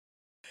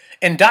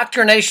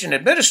Indoctrination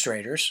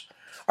administrators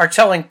are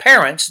telling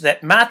parents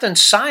that math and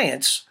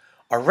science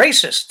are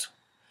racist.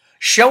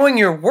 Showing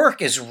your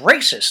work is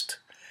racist.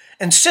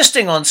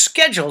 Insisting on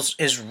schedules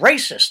is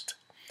racist.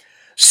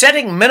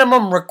 Setting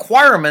minimum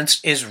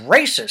requirements is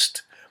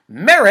racist.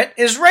 Merit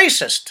is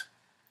racist.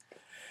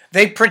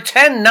 They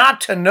pretend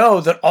not to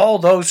know that all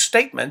those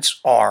statements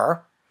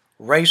are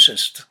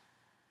racist.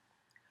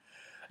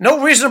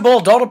 No reasonable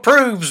adult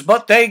approves,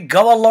 but they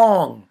go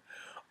along.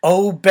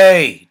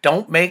 Obey,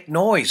 don't make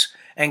noise,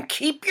 and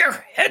keep your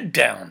head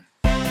down.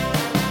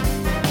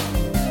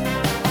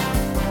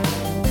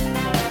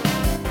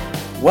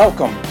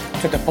 Welcome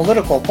to the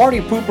Political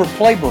Party Pooper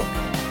Playbook.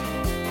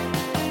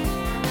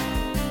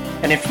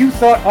 And if you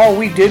thought all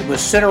we did was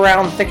sit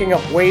around thinking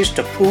up ways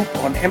to poop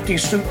on empty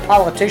suit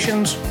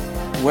politicians,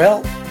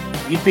 well,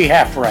 you'd be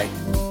half right.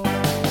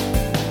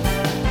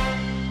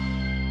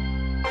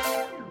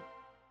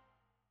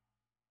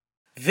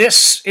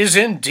 This is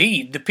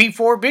indeed the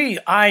P4B.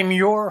 I'm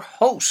your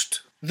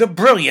host, the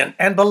brilliant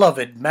and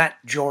beloved Matt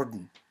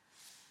Jordan.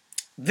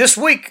 This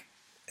week,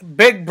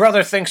 Big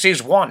Brother thinks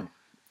he's won.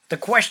 The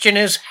question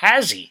is,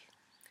 has he?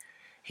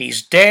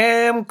 He's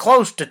damn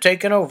close to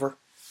taking over.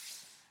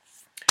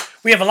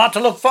 We have a lot to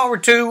look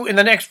forward to in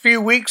the next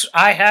few weeks.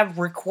 I have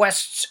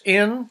requests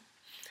in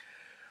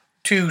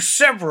to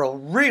several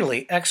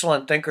really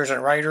excellent thinkers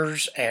and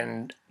writers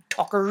and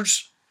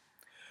talkers.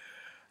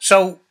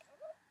 So,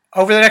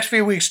 over the next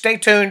few weeks, stay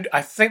tuned.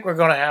 I think we're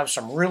going to have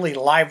some really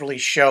lively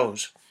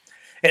shows,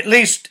 at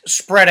least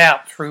spread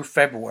out through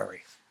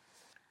February.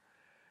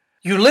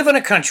 You live in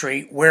a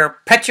country where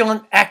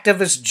petulant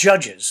activist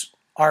judges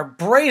are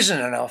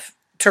brazen enough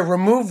to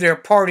remove their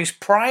party's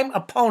prime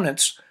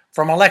opponents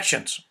from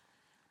elections.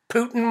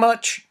 Putin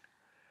much?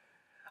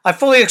 I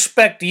fully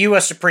expect the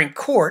U.S. Supreme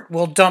Court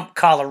will dump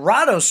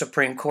Colorado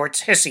Supreme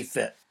Court's hissy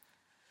fit.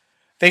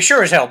 They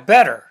sure as hell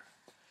better.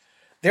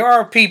 There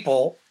are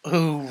people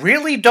who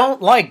really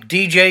don't like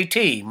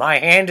DJT, my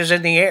hand is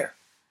in the air,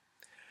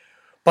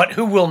 but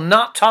who will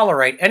not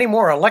tolerate any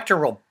more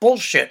electoral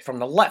bullshit from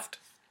the left.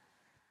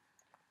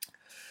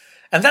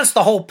 And that's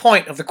the whole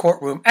point of the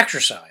courtroom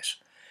exercise,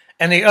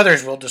 and the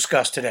others we'll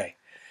discuss today.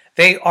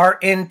 They are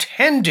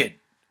intended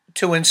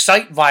to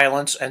incite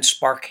violence and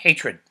spark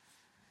hatred.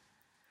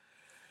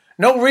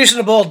 No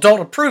reasonable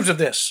adult approves of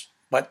this,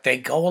 but they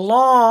go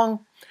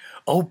along.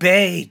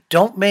 Obey,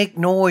 don't make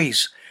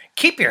noise,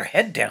 keep your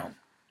head down.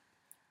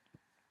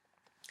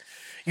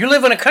 You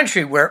live in a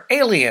country where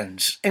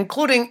aliens,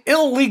 including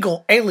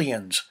illegal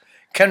aliens,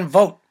 can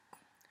vote.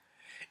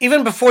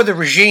 Even before the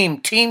regime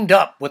teamed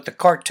up with the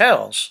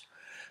cartels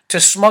to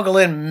smuggle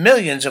in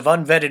millions of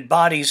unvetted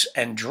bodies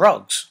and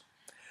drugs,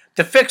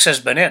 the fix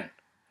has been in.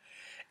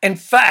 In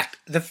fact,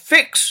 the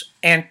fix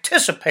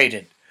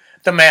anticipated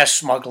the mass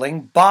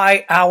smuggling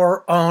by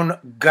our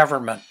own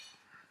government.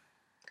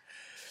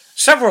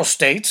 Several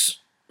states,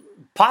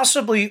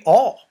 possibly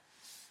all,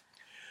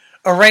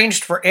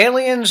 arranged for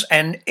aliens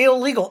and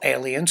illegal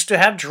aliens to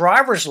have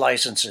driver's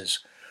licenses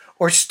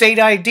or state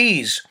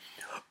IDs,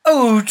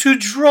 to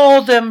draw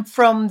them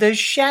from the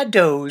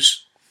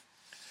shadows.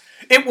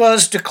 It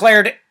was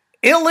declared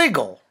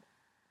illegal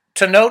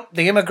to note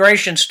the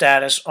immigration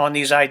status on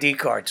these ID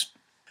cards.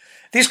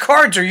 These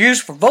cards are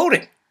used for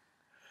voting.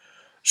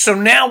 So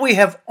now we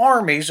have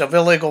armies of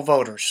illegal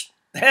voters.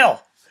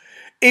 Hell,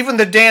 even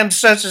the damn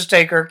census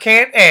taker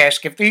can't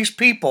ask if these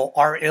people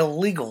are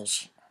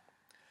illegals.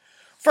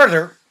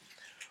 Further,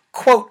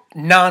 quote,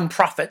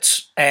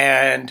 nonprofits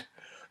and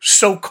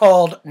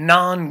so-called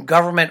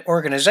non-government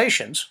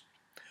organizations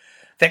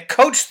that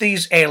coach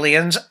these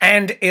aliens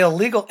and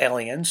illegal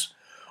aliens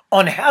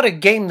on how to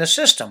game the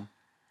system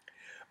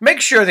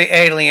make sure the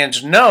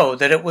aliens know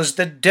that it was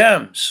the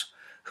Dems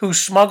who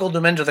smuggled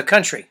them into the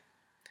country.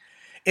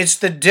 It's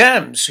the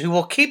Dems who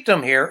will keep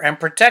them here and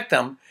protect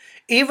them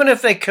even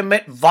if they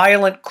commit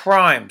violent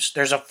crimes.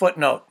 There's a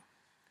footnote.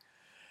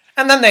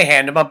 And then they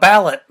hand them a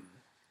ballot.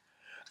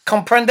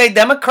 Comprende,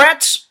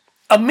 Democrats?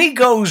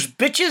 Amigos,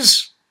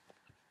 bitches?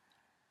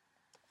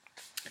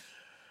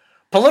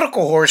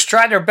 Political whores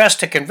try their best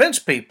to convince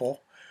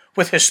people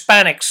with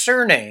Hispanic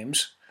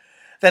surnames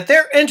that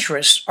their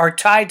interests are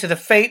tied to the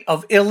fate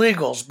of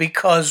illegals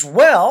because,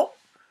 well,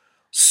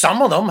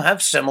 some of them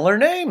have similar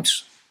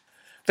names.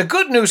 The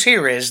good news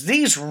here is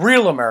these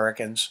real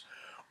Americans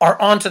are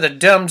onto the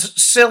Dems'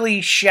 silly,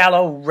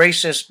 shallow,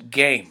 racist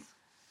game.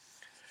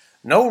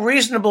 No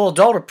reasonable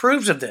adult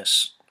approves of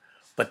this,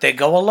 but they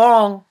go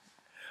along.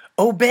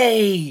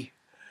 Obey.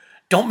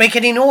 Don't make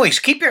any noise.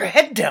 Keep your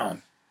head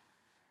down.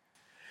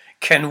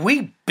 Can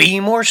we be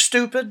more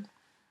stupid?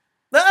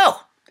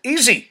 No,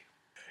 easy.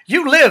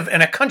 You live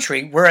in a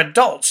country where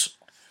adults,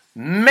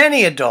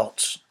 many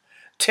adults,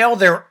 tell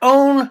their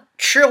own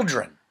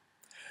children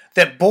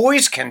that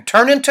boys can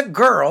turn into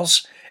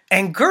girls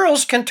and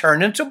girls can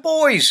turn into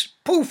boys.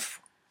 Poof.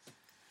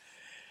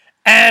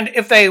 And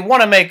if they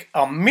want to make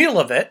a meal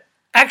of it,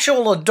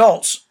 actual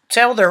adults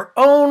tell their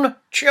own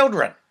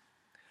children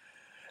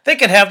they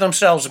can have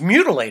themselves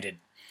mutilated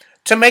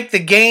to make the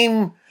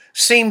game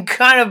seem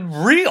kind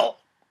of real,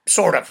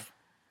 sort of.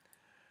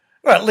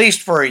 or at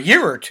least for a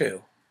year or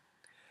two.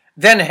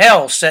 Then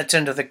hell sets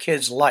into the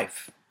kid's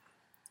life.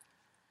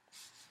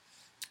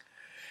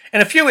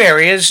 In a few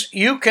areas,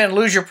 you can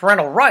lose your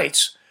parental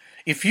rights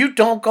if you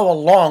don't go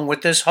along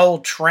with this whole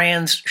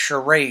trans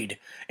charade,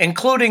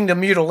 including the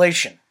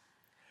mutilation.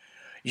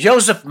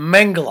 Josef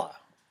Mengele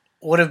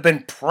would have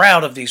been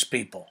proud of these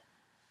people.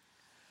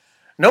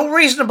 No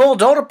reasonable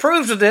adult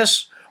approves of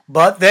this,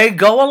 but they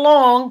go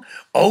along.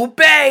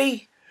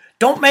 Obey,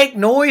 don't make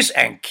noise,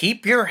 and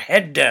keep your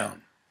head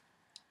down.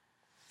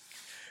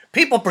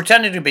 People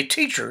pretending to be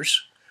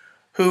teachers,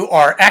 who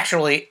are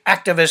actually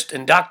activist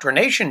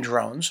indoctrination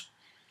drones,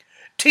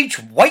 teach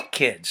white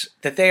kids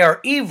that they are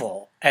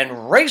evil and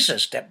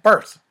racist at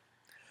birth.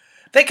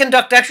 They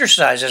conduct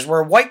exercises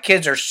where white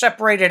kids are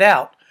separated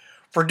out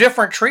for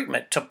different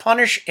treatment to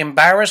punish,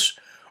 embarrass,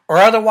 or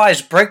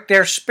otherwise break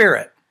their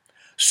spirit,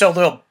 so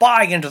they'll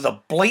buy into the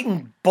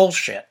blatant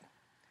bullshit.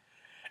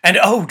 And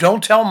oh,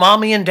 don't tell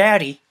mommy and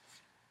daddy.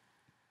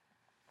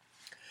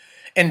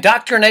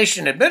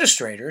 Indoctrination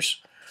administrators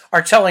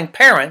are telling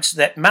parents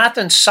that math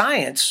and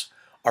science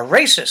are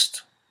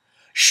racist.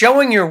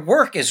 Showing your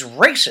work is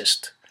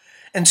racist.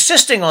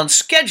 Insisting on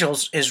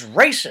schedules is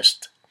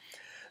racist.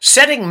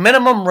 Setting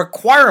minimum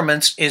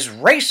requirements is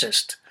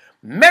racist.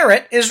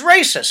 Merit is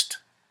racist.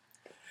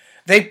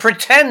 They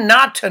pretend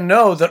not to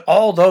know that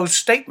all those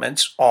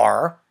statements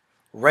are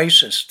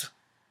racist.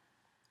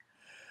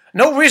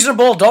 No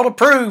reasonable adult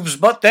approves,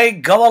 but they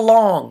go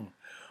along.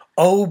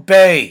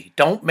 Obey,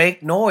 don't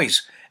make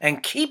noise,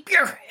 and keep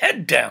your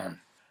head down.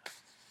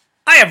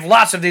 I have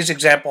lots of these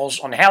examples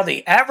on how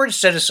the average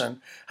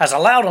citizen has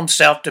allowed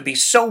himself to be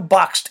so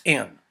boxed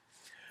in.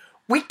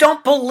 We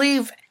don't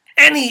believe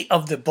any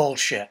of the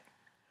bullshit,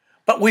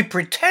 but we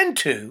pretend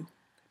to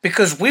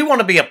because we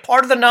want to be a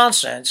part of the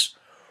nonsense,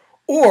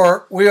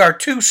 or we are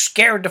too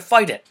scared to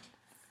fight it.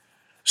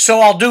 So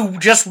I'll do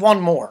just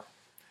one more.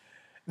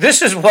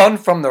 This is one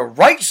from the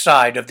right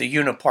side of the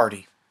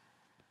Uniparty.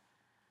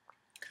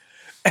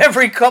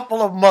 Every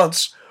couple of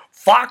months,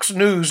 Fox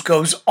News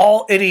goes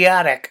all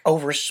idiotic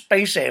over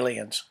space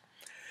aliens.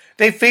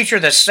 They feature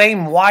the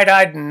same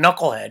wide-eyed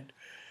knucklehead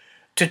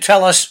to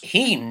tell us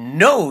he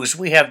knows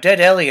we have dead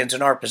aliens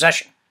in our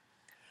possession.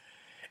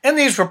 In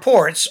these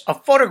reports, a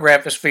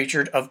photograph is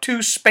featured of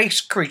two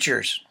space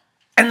creatures,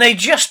 and they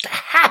just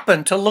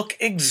happen to look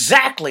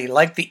exactly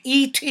like the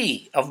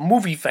E.T. of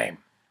movie fame.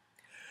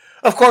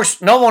 Of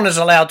course, no one is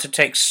allowed to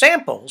take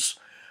samples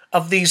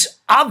of these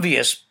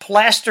obvious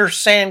plaster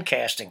sand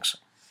castings.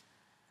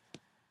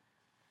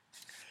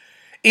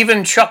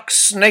 Even Chuck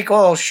Snake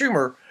Oil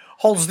Schumer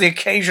holds the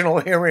occasional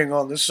hearing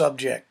on the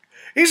subject.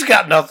 He's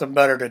got nothing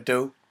better to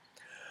do.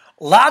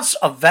 Lots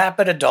of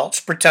vapid adults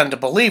pretend to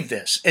believe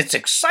this. It's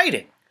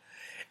exciting.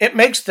 It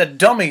makes the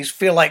dummies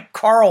feel like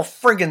Carl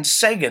friggin'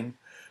 Sagan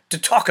to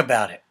talk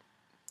about it.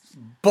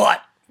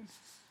 But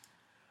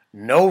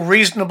no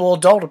reasonable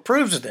adult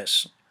approves of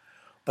this.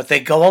 But they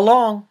go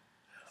along.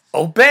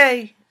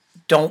 Obey.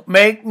 Don't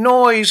make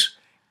noise.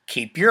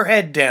 Keep your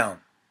head down.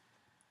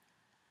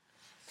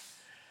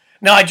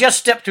 Now, I just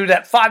stepped through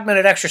that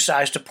 5-minute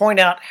exercise to point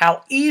out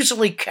how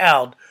easily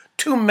cowed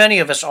too many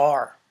of us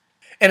are.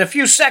 In a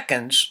few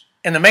seconds,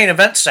 in the main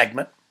event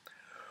segment,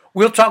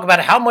 we'll talk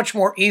about how much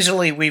more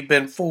easily we've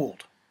been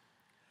fooled.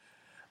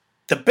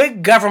 The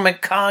big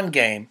government con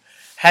game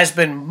has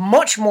been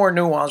much more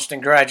nuanced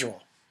and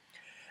gradual.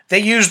 They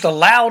use the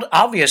loud,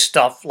 obvious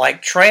stuff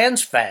like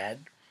trans fad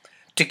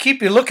to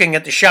keep you looking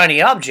at the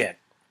shiny object.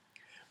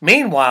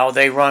 Meanwhile,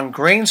 they run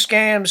green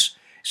scams,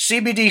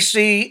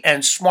 CBDC,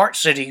 and smart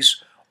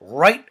cities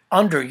right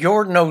under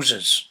your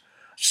noses.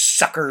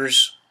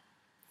 Suckers.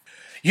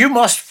 You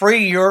must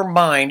free your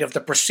mind of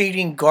the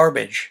preceding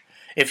garbage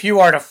if you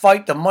are to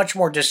fight the much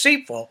more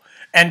deceitful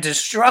and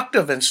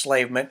destructive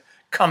enslavement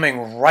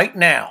coming right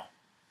now.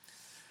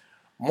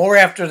 More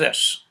after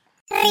this.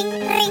 Ring,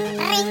 ring, ring,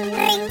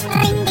 ring,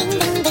 ring, ding,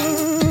 ding,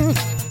 ding.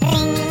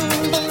 Ring,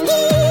 ding,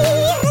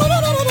 ding,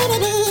 ring,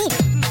 ding, ding, ding.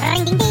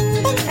 Ring, ding, ding,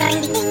 ding,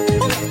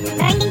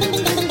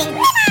 ding,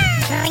 ding. Ring, ding, ding,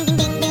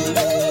 ding,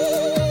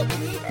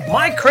 ding.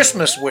 My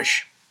Christmas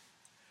wish.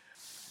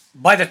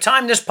 By the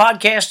time this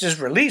podcast is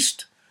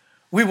released,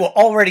 we will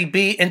already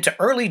be into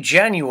early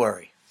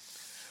January.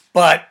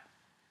 But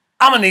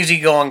I'm an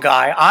easygoing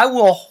guy. I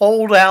will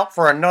hold out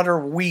for another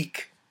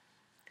week.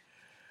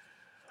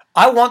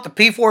 I want the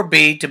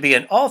P4B to be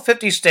in all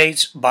 50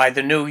 states by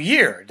the new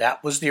year.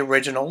 That was the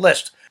original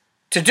list.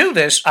 To do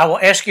this, I will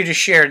ask you to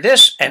share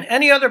this and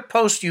any other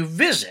post you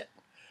visit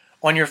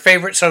on your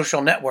favorite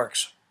social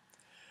networks.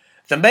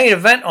 The main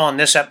event on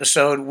this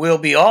episode will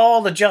be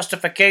all the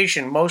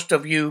justification most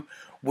of you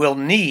will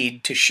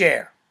need to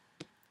share.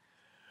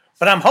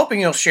 But I'm hoping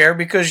you'll share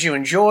because you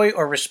enjoy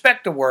or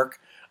respect the work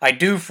I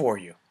do for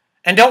you.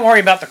 And don't worry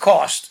about the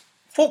cost.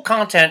 Full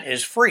content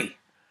is free.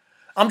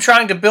 I'm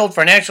trying to build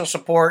financial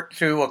support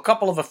through a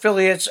couple of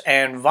affiliates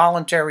and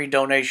voluntary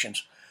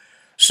donations.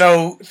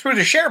 So, through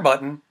the share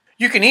button,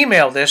 you can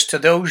email this to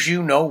those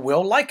you know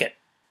will like it.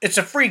 It's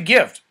a free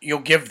gift you'll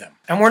give them.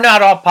 And we're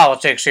not all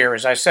politics here,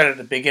 as I said at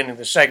the beginning of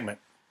the segment.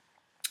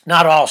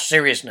 Not all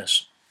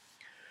seriousness.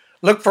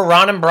 Look for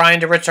Ron and Brian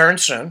to return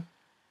soon.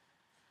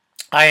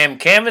 I am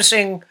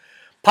canvassing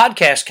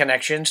podcast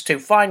connections to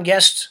find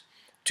guests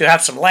to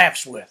have some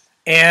laughs with.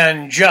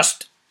 And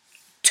just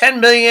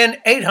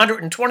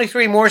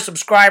 10,823 more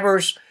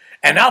subscribers,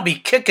 and I'll be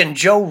kicking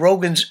Joe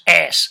Rogan's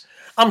ass.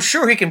 I'm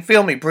sure he can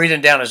feel me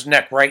breathing down his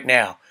neck right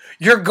now.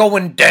 You're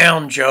going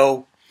down,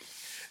 Joe.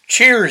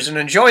 Cheers and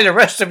enjoy the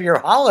rest of your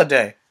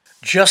holiday.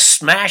 Just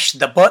smash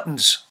the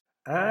buttons.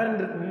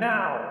 And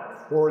now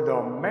for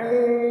the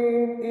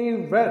main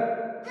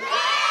event.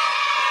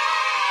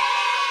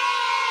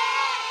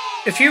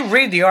 If you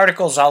read the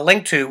articles I'll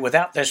link to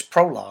without this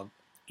prologue,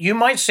 you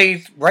might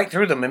see right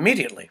through them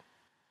immediately.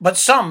 But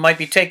some might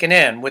be taken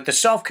in with the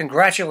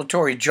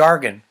self-congratulatory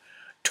jargon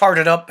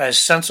tarted up as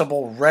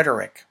sensible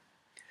rhetoric.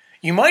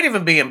 You might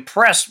even be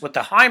impressed with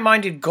the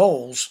high-minded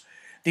goals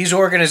these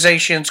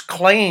organizations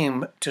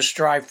claim to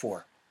strive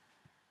for.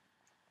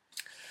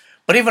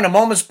 But even a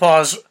moment's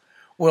pause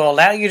will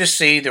allow you to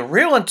see the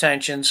real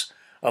intentions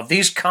of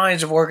these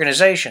kinds of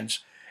organizations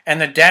and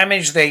the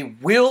damage they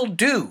will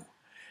do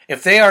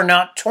if they are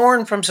not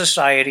torn from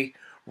society,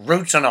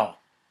 roots and all.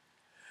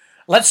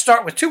 Let's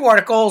start with two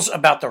articles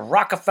about the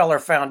Rockefeller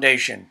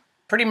Foundation.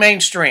 Pretty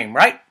mainstream,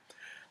 right?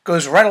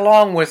 Goes right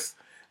along with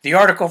the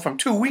article from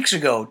 2 weeks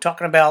ago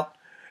talking about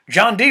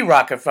John D.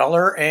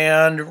 Rockefeller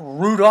and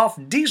Rudolph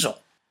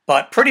Diesel.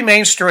 But pretty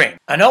mainstream.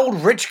 An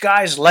old rich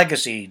guy's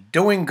legacy,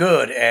 doing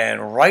good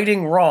and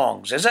righting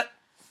wrongs, is it?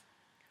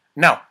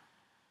 No.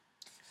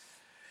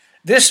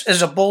 This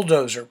is a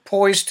bulldozer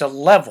poised to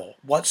level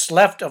what's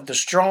left of the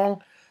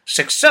strong,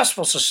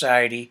 successful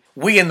society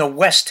we in the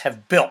West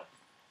have built.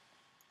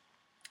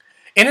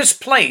 In its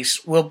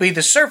place will be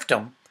the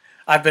serfdom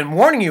I've been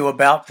warning you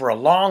about for a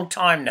long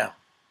time now.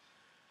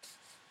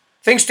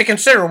 Things to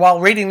consider while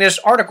reading this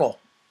article.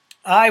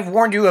 I've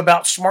warned you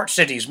about smart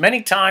cities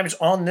many times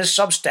on this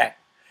Substack.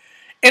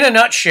 In a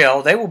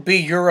nutshell, they will be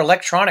your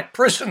electronic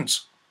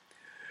prisons.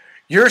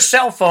 Your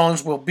cell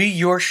phones will be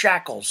your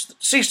shackles.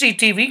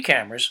 CCTV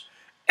cameras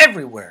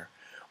everywhere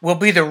will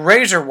be the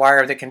razor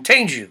wire that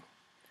contains you.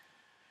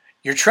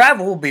 Your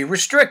travel will be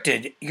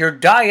restricted. Your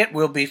diet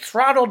will be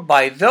throttled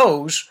by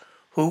those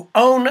who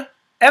own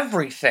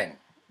everything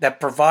that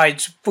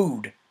provides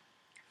food.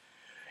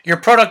 Your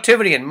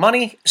productivity and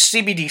money,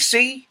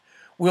 CBDC,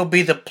 will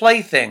be the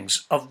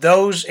playthings of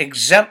those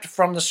exempt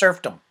from the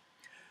serfdom.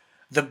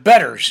 The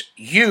betters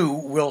you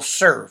will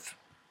serve.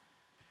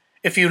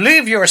 If you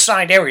leave your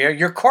assigned area,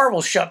 your car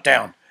will shut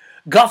down.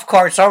 Golf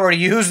carts already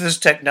use this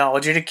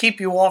technology to keep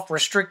you off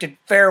restricted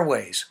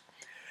fairways.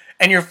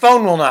 And your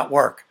phone will not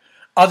work,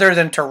 other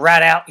than to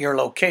rat out your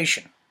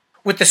location.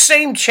 With the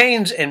same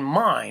chains in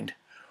mind,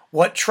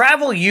 what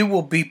travel you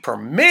will be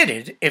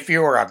permitted if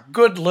you are a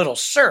good little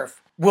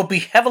serf will be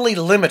heavily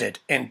limited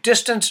in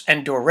distance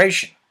and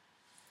duration.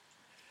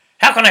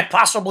 How can I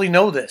possibly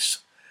know this?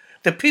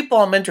 The people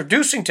I'm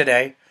introducing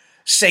today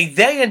say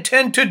they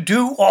intend to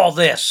do all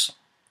this.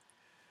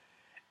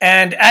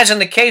 And as in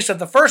the case of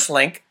the first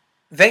link,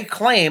 they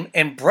claim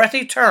in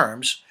breathy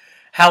terms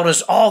how it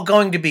is all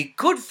going to be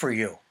good for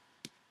you.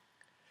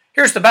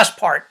 Here's the best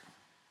part.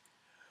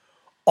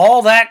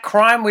 All that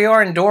crime we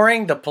are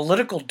enduring, the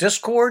political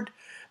discord,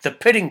 the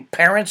pitting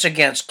parents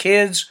against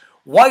kids,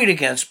 white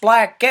against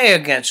black, gay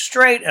against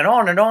straight, and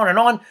on and on and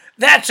on,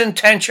 that's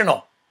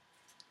intentional.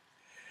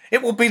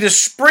 It will be the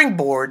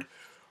springboard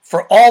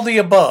for all the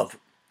above.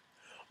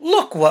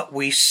 Look what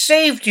we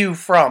saved you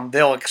from,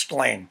 they'll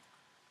exclaim.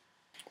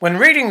 When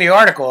reading the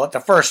article at the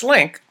first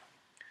link,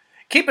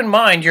 keep in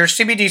mind your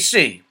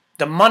CBDC,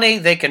 the money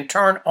they can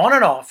turn on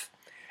and off,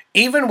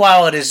 even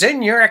while it is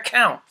in your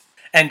account.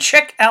 And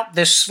check out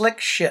this slick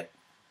shit.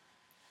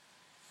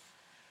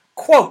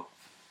 Quote,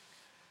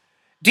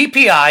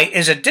 DPI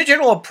is a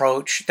digital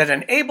approach that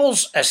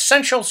enables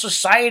essential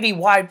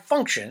society-wide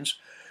functions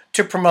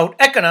to promote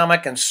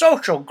economic and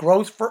social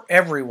growth for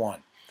everyone,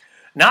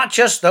 not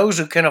just those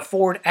who can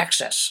afford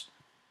access.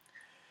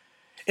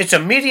 Its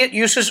immediate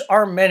uses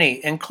are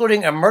many,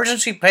 including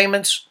emergency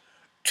payments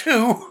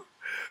to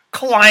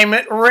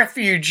climate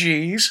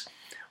refugees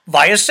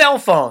via cell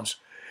phones,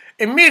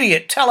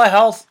 immediate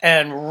telehealth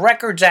and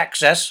records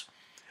access,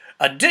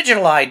 a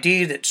digital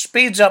ID that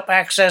speeds up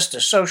access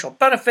to social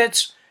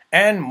benefits,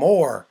 and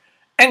more.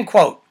 End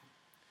quote.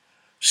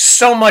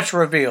 So much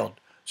revealed,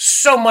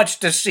 so much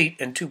deceit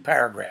in 2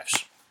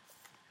 paragraphs.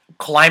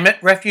 Climate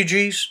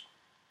refugees?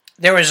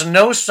 There is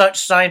no such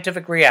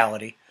scientific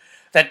reality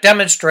that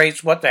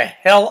demonstrates what the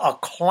hell a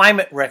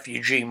climate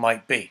refugee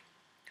might be.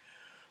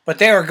 But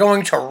they are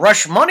going to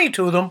rush money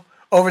to them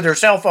over their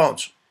cell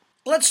phones.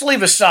 Let's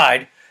leave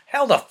aside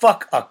how the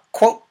fuck a,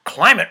 quote,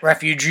 climate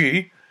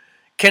refugee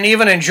can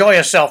even enjoy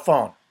a cell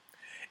phone.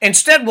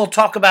 Instead, we'll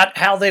talk about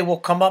how they will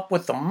come up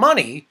with the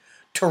money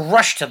to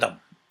rush to them.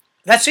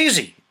 That's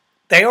easy.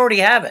 They already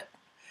have it.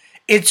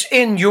 It's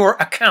in your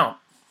account.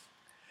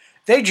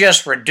 They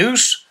just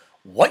reduce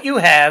what you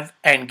have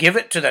and give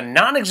it to the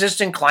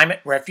non-existent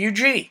climate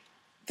refugee.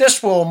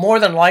 This will more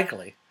than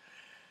likely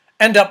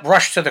end up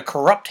rushed to the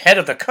corrupt head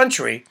of the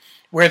country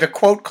where the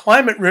quote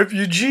climate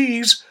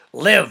refugees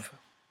live.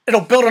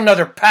 It'll build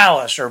another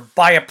palace or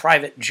buy a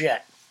private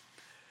jet.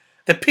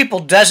 The people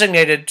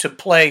designated to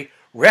play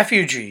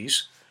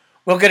refugees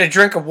will get a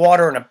drink of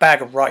water and a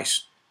bag of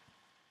rice.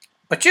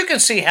 But you can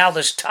see how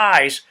this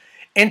ties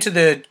into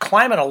the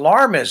climate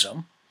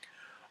alarmism,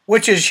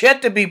 which is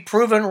yet to be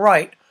proven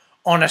right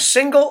on a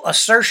single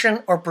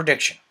assertion or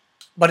prediction.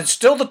 But it's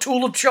still the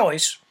tool of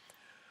choice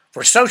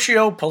for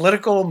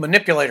socio-political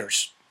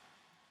manipulators.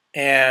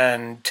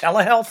 And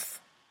telehealth?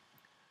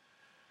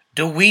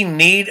 Do we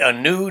need a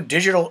new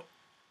digital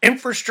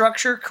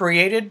infrastructure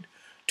created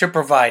to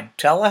provide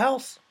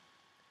telehealth?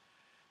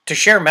 To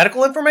share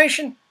medical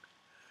information?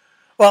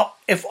 Well,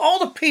 if all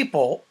the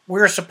people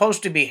we're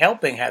supposed to be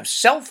helping have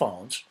cell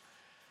phones,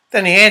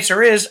 then the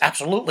answer is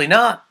absolutely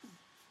not.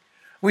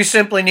 We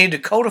simply need to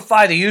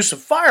codify the use of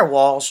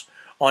firewalls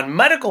on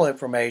medical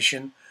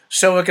information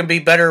so it can be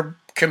better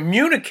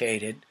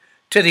communicated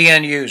to the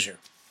end user.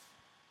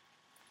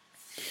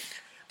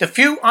 The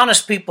few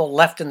honest people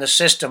left in the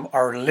system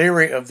are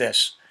leery of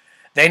this.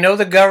 They know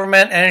the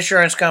government and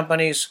insurance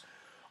companies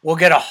will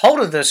get a hold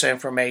of this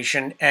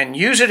information and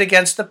use it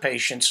against the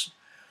patients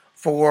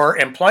for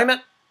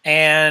employment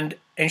and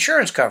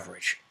insurance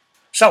coverage.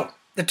 So,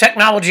 the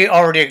technology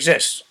already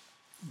exists,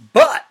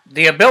 but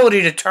the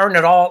ability to turn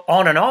it all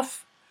on and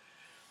off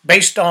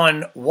based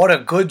on what a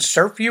good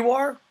surf you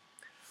are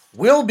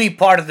will be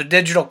part of the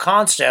digital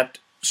concept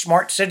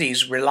smart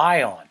cities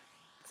rely on.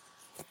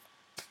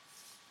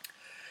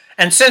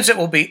 And since it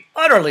will be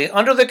utterly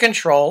under the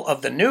control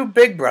of the new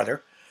Big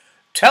Brother,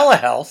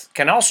 telehealth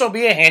can also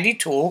be a handy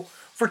tool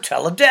for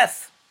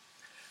teledeath.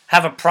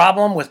 Have a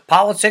problem with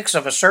politics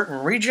of a certain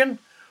region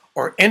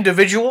or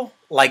individual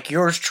like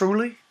yours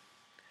truly?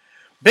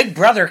 Big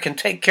Brother can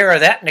take care of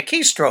that in a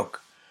keystroke.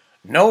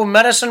 No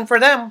medicine for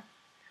them.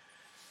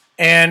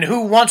 And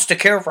who wants to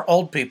care for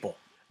old people?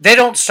 They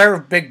don't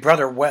serve Big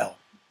Brother well.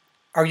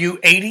 Are you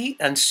 80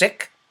 and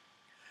sick?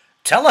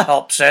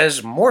 Telehelp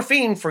says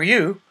morphine for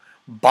you.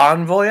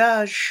 Bon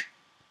voyage.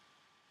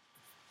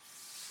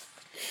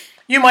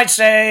 You might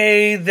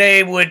say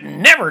they would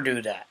never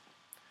do that.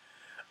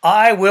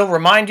 I will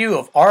remind you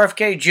of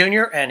RFK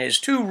Jr. and his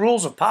 2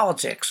 rules of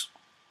politics.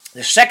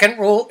 The second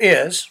rule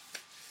is,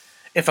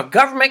 if a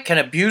government can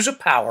abuse a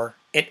power,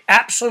 it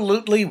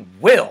absolutely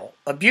will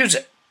abuse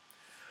it.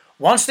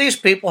 Once these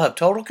people have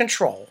total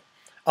control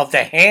of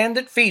the hand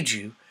that feeds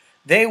you,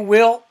 they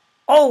will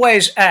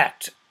always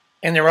act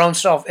in their own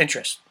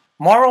self-interest.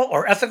 Moral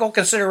or ethical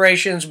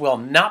considerations will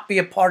not be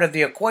a part of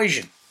the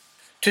equation.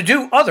 To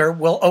do other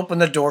will open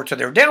the door to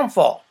their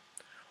downfall.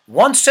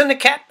 Once in the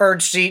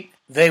catbird seat,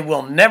 they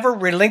will never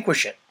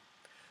relinquish it.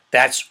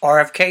 That's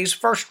RFK's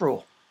first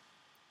rule.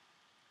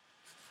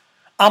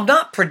 I'm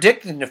not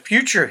predicting the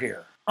future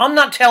here. I'm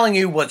not telling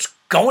you what's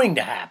going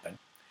to happen.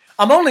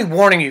 I'm only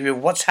warning you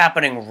of what's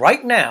happening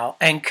right now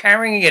and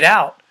carrying it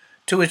out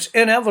to its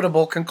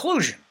inevitable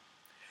conclusion.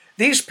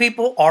 These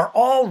people are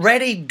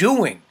already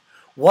doing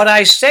what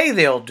I say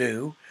they'll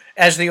do,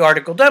 as the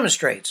article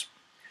demonstrates.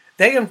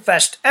 They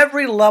infest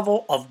every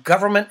level of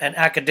government and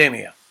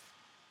academia.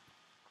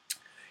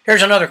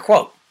 Here's another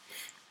quote.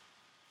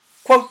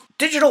 Quote,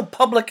 digital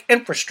public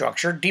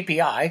infrastructure,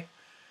 DPI,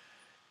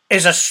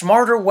 is a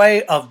smarter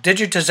way of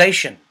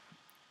digitization,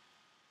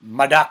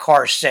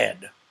 Madakar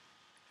said.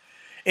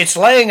 It's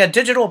laying a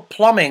digital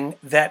plumbing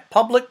that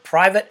public,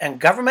 private, and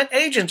government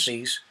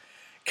agencies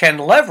can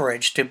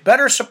leverage to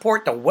better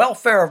support the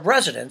welfare of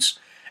residents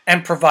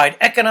and provide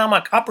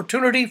economic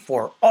opportunity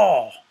for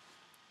all.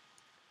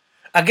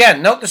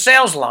 Again, note the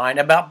sales line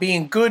about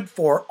being good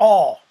for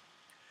all.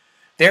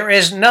 There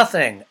is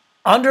nothing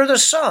under the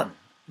sun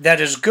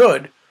that is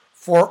good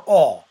for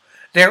all.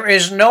 There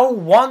is no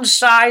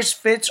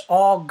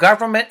one-size-fits-all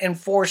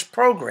government-enforced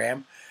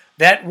program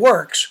that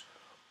works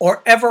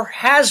or ever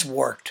has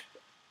worked,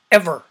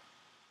 ever.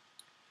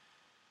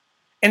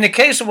 In the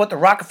case of what the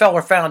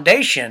Rockefeller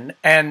Foundation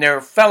and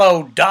their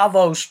fellow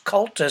Davos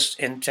cultists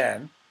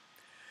intend,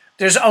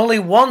 there's only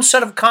one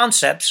set of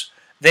concepts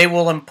they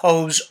will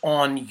impose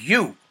on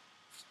you.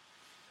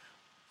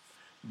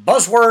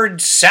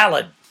 Buzzword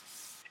salad.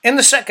 In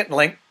the second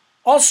link,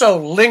 also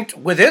linked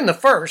within the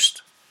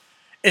first,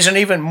 is an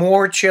even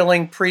more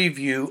chilling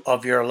preview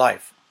of your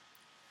life.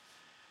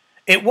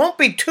 It won't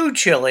be too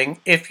chilling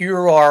if you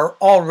are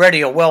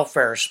already a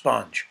welfare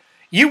sponge.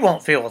 You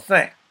won't feel a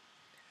thing.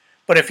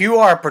 But if you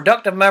are a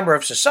productive member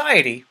of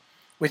society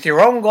with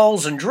your own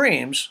goals and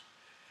dreams,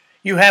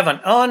 you have an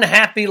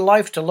unhappy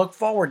life to look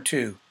forward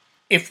to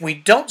if we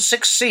don't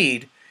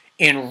succeed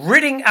in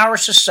ridding our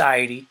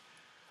society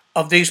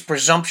of these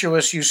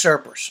presumptuous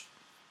usurpers.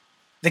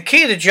 The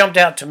key that jumped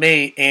out to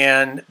me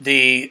in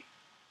the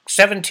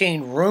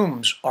 17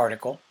 Rooms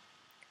article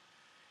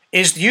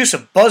is the use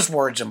of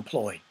buzzwords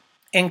employed.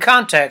 In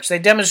context, they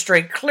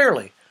demonstrate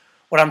clearly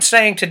what I'm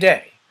saying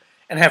today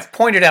and have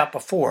pointed out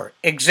before.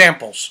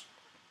 Examples.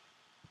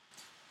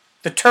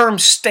 The term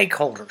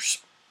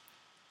stakeholders.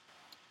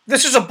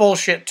 This is a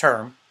bullshit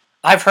term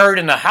I've heard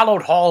in the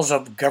hallowed halls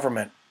of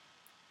government.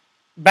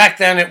 Back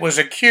then, it was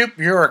a cute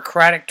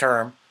bureaucratic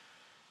term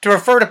to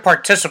refer to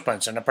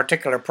participants in a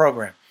particular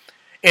program.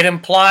 It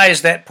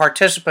implies that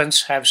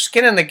participants have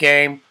skin in the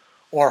game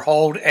or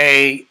hold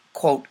a,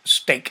 quote,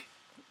 stake.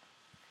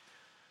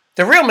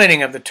 The real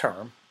meaning of the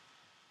term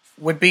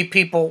would be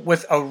people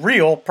with a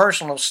real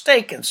personal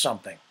stake in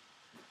something.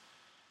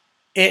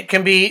 It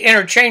can be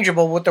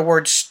interchangeable with the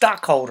word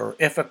stockholder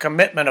if a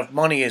commitment of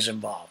money is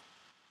involved.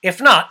 If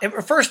not, it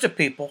refers to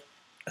people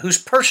whose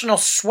personal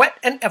sweat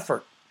and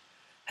effort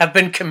have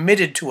been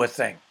committed to a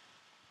thing.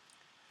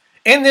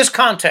 In this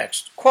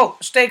context,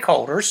 quote,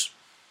 stakeholders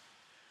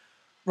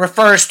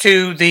refers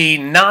to the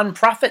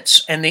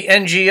nonprofits and the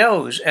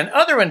NGOs and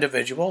other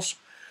individuals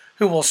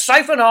who will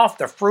siphon off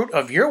the fruit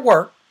of your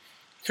work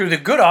through the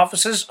good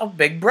offices of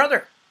Big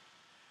Brother.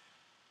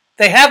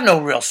 They have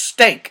no real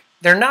stake.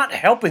 They're not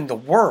helping the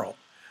world.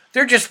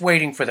 They're just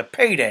waiting for the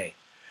payday.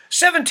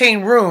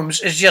 17 Rooms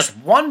is just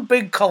one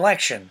big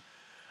collection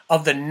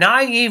of the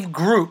naive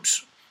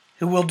groups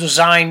who will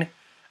design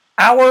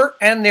our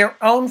and their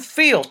own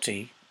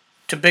fealty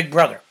to Big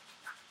Brother.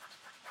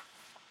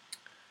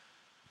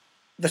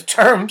 The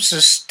term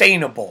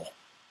sustainable.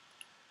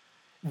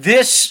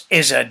 This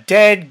is a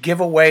dead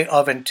giveaway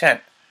of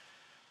intent.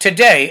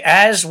 Today,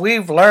 as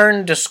we've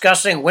learned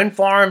discussing wind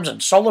farms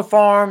and solar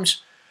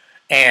farms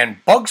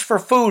and bugs for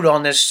food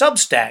on this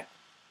Substack,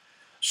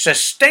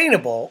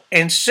 sustainable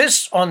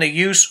insists on the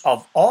use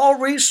of all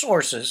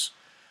resources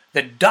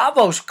the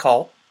Davos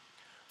cult,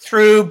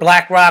 through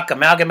BlackRock,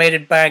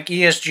 Amalgamated Bank,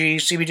 ESG,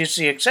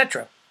 CBDC,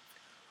 etc.,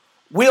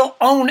 will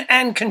own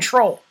and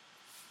control.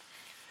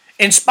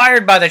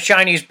 Inspired by the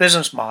Chinese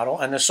business model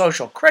and the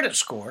social credit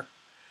score,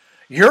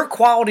 your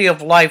quality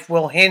of life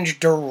will hinge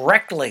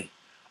directly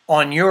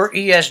on your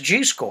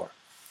ESG score,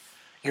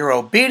 your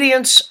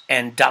obedience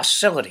and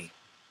docility.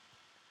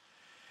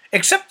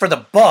 Except for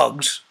the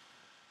bugs,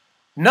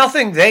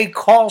 nothing they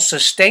call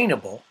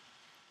sustainable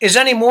is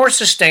any more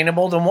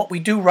sustainable than what we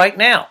do right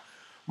now,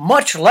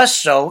 much less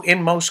so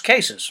in most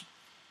cases.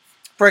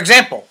 For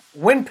example,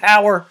 wind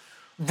power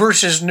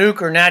versus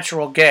nuke or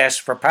natural gas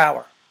for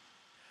power.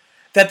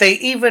 That they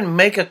even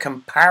make a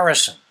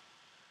comparison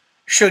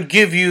should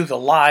give you the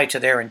lie to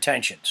their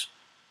intentions.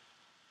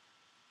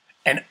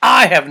 And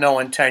I have no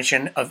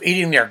intention of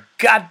eating their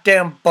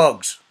goddamn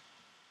bugs.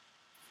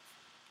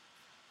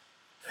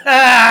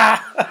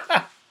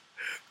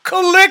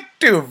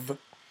 Collective.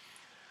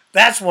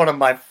 That's one of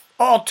my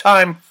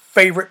all-time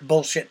favorite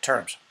bullshit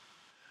terms.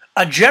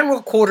 A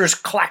general quarters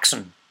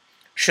klaxon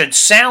should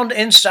sound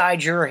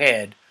inside your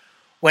head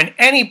when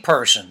any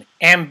person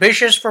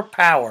ambitious for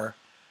power,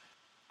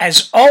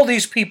 as all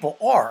these people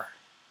are,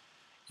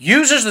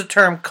 uses the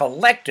term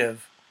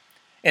collective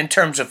in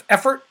terms of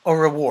effort or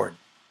reward.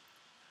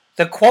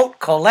 The quote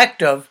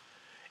collective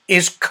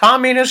is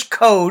communist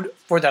code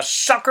for the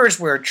suckers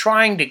we're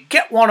trying to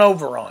get one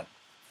over on.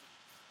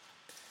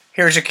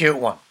 Here's a cute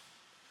one.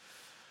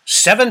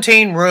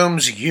 17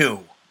 Rooms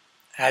U,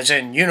 as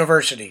in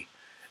university,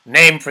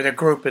 name for the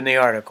group in the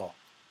article.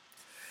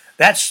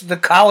 That's the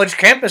college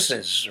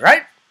campuses,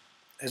 right?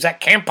 Is that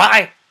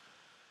campi?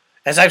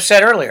 As I've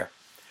said earlier,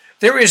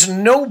 there is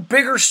no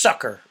bigger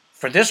sucker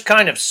for this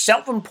kind of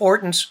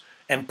self-importance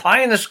and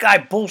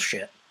pie-in-the-sky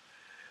bullshit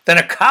than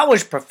a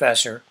college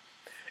professor,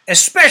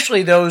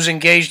 especially those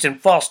engaged in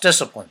false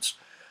disciplines,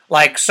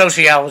 like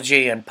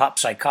sociology and pop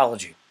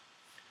psychology.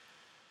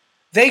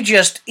 They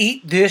just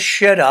eat this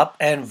shit up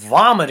and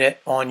vomit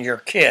it on your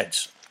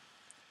kids.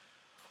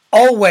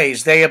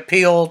 Always they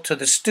appeal to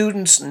the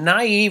student's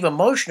naive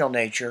emotional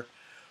nature,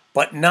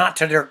 but not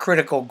to their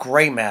critical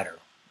gray matter.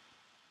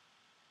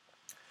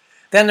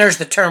 Then there's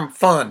the term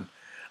fun.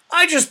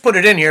 I just put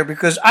it in here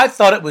because I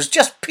thought it was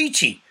just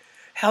peachy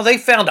how they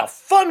found a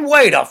fun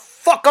way to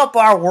fuck up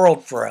our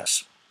world for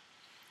us.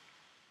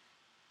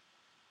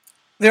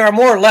 There are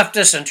more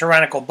leftist and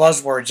tyrannical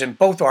buzzwords in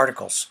both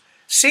articles.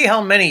 See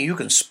how many you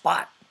can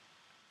spot.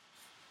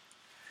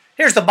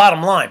 Here's the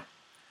bottom line.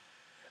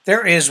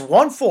 There is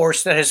one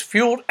force that has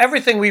fueled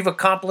everything we've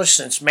accomplished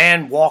since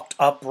man walked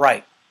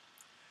upright.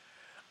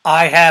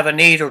 I have a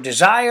need or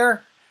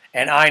desire,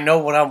 and I know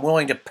what I'm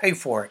willing to pay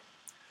for it.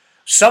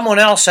 Someone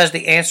else has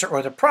the answer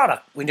or the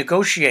product. We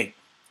negotiate.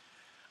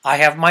 I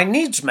have my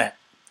needs met.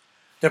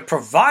 The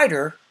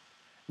provider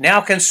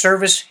now can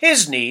service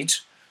his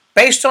needs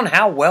based on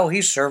how well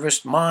he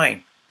serviced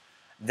mine.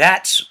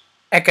 That's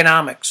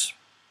economics.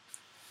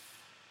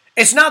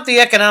 It's not the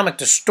economic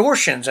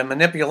distortions and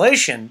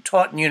manipulation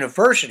taught in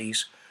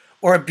universities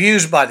or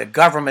abused by the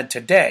government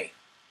today.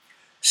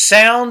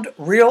 Sound,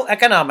 real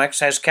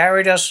economics has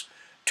carried us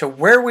to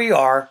where we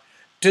are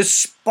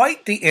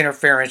despite the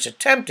interference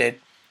attempted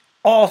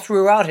all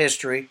throughout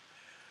history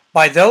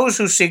by those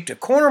who seek to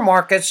corner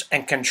markets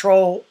and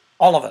control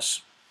all of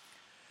us.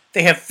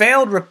 They have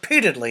failed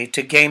repeatedly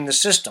to game the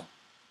system.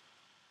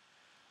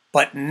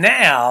 But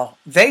now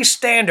they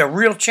stand a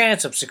real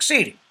chance of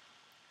succeeding.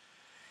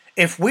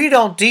 If we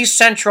don't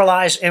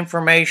decentralize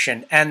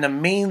information and the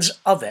means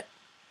of it,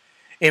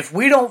 if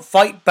we don't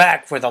fight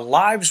back for the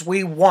lives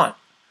we want,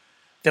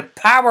 the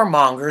power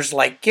mongers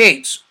like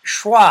Gates,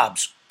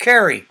 Schwab's,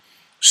 Kerry,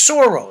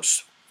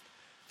 Soros,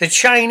 the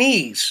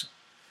Chinese,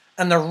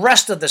 and the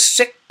rest of the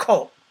sick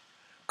cult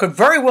could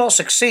very well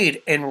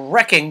succeed in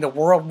wrecking the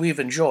world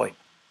we've enjoyed.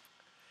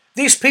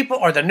 These people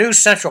are the new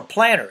central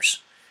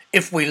planners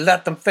if we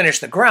let them finish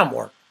the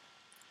groundwork.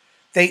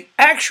 They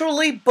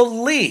actually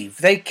believe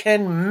they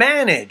can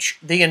manage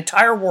the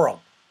entire world.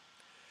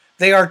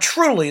 They are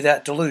truly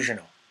that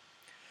delusional.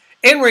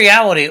 In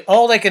reality,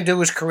 all they can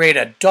do is create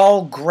a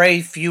dull,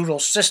 gray, feudal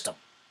system.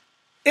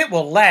 It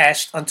will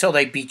last until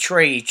they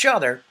betray each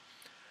other,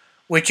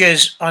 which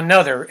is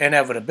another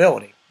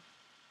inevitability.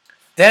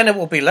 Then it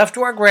will be left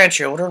to our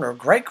grandchildren or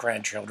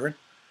great-grandchildren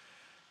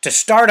to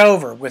start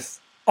over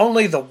with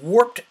only the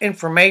warped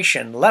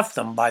information left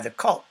them by the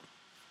cult.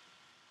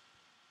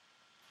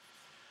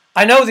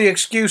 I know the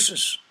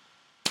excuses.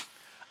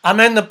 I'm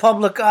in the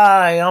public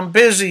eye. I'm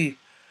busy.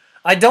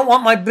 I don't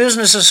want my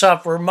business to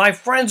suffer. My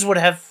friends would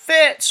have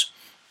fits.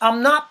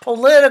 I'm not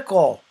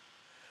political.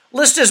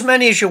 List as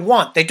many as you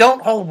want. They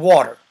don't hold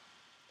water.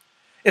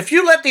 If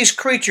you let these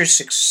creatures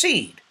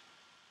succeed,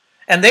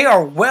 and they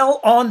are well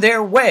on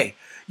their way,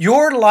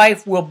 your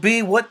life will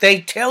be what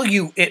they tell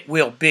you it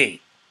will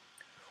be,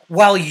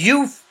 while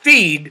you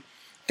feed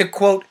the,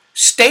 quote,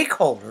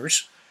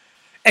 stakeholders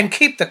and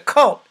keep the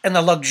cult and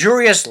the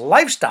luxurious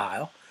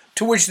lifestyle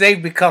to which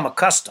they've become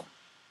accustomed.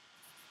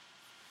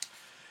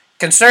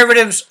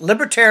 Conservatives,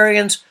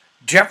 libertarians,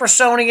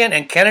 Jeffersonian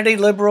and Kennedy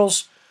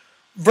liberals,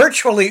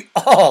 virtually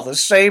all the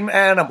same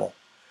animal,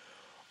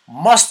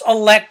 must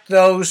elect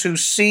those who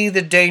see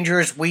the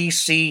dangers we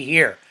see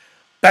here.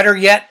 Better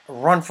yet,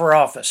 run for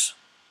office.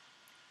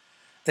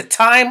 The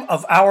time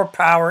of our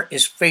power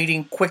is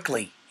fading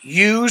quickly.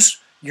 Use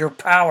your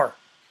power.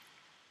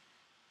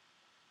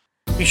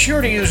 Be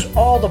sure to use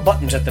all the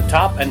buttons at the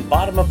top and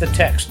bottom of the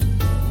text.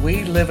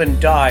 We live and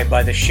die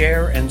by the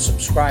share and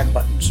subscribe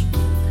buttons.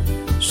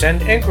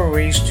 Send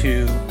inquiries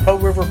to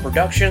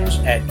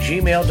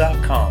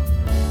PoRiverProductions@gmail.com.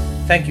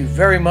 Thank you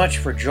very much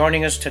for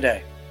joining us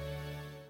today.